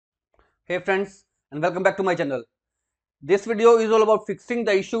Hey friends, and welcome back to my channel. This video is all about fixing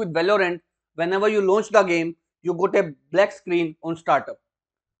the issue with Valorant. Whenever you launch the game, you got a black screen on startup.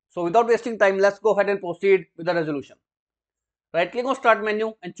 So without wasting time, let's go ahead and proceed with the resolution. Right click on start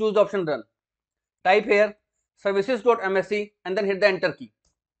menu and choose the option run. Type here services.msc and then hit the enter key.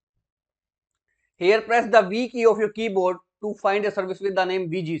 Here press the V key of your keyboard to find a service with the name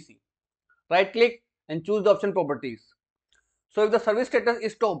VGC. Right click and choose the option properties. So if the service status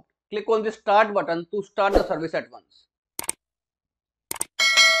is stopped, click on the start button to start the service at once.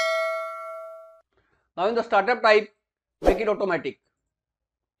 Now in the startup type, make it automatic.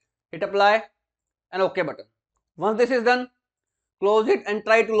 Hit apply and OK button. Once this is done, close it and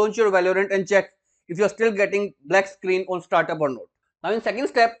try to launch your Valorant and check if you are still getting black screen on startup or not. Now in second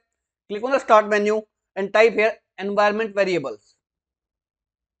step, click on the start menu and type here environment variables.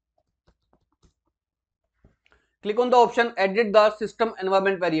 Click on the option edit the system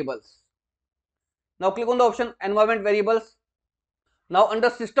environment variables. Now click on the option environment variables. Now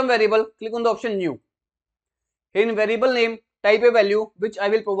under system variable, click on the option new. Here in variable name, type a value which I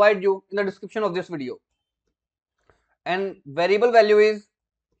will provide you in the description of this video. And variable value is,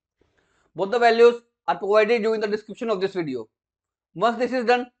 both the values are provided you in the description of this video. Once this is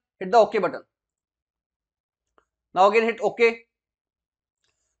done, hit the OK button. Now again hit OK.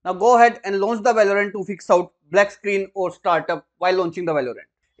 Now go ahead and launch the Valorant to fix out black screen or startup while launching the Valorant.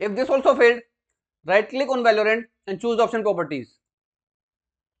 If this also failed, right click on Valorant and choose the option properties.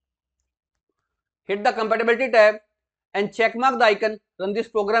 Hit the compatibility tab and check mark the icon run this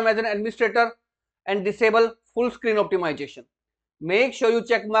program as an administrator and disable full screen optimization. Make sure you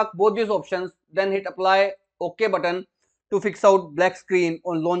check mark both these options, then hit apply OK button to fix out black screen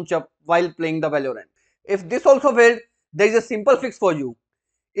on launch up while playing the Valorant. If this also failed, there is a simple fix for you.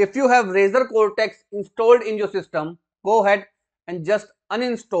 If you have Razer Cortex installed in your system, go ahead and just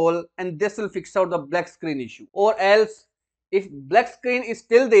uninstall and this will fix out the black screen issue. Or else, if black screen is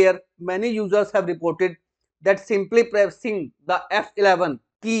still there, many users have reported that simply pressing the F11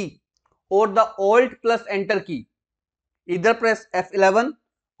 key or the Alt plus Enter key, either press F11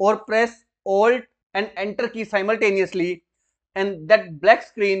 or press Alt and Enter key simultaneously, and that black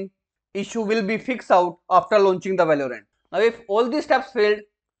screen issue will be fixed out after launching the Valorant. Now if all these steps failed,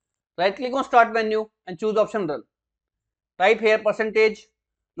 right click on start menu and choose option run. Type here percentage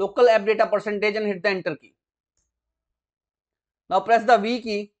local app data percentage and hit the enter key. Now press the V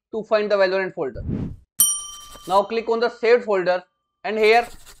key to find the Valorant folder. Now click on the saved folder and here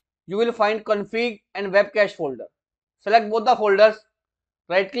you will find config and web cache folder. Select both the folders,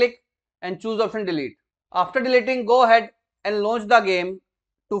 right click and choose option delete. After deleting, go ahead and launch the game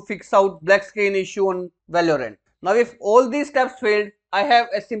to fix out black screen issue on Valorant. Now if all these steps failed, I have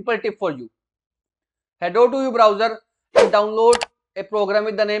a simple tip for you. Head over to your browser and download a program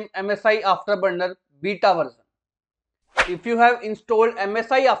with the name MSI Afterburner beta version. If you have installed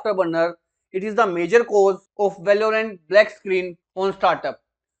MSI Afterburner, it is the major cause of Valorant black screen on startup.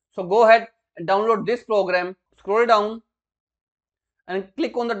 So go ahead and download this program, scroll down and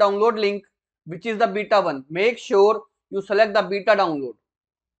click on the download link which is the beta one. Make sure you select the beta download.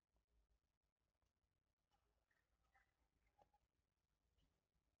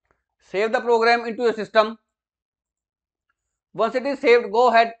 Save the program into your system. Once it is saved, go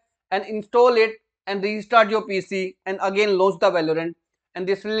ahead and install it and restart your PC and again launch the Valorant, and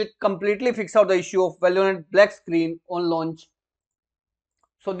this will completely fix out the issue of Valorant black screen on launch.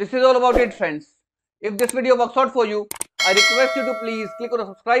 So this is all about it friends. If this video works out for you, I request you to please click on the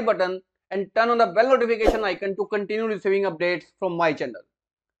subscribe button and turn on the bell notification icon to continue receiving updates from my channel.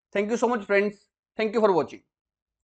 Thank you so much friends. Thank you for watching.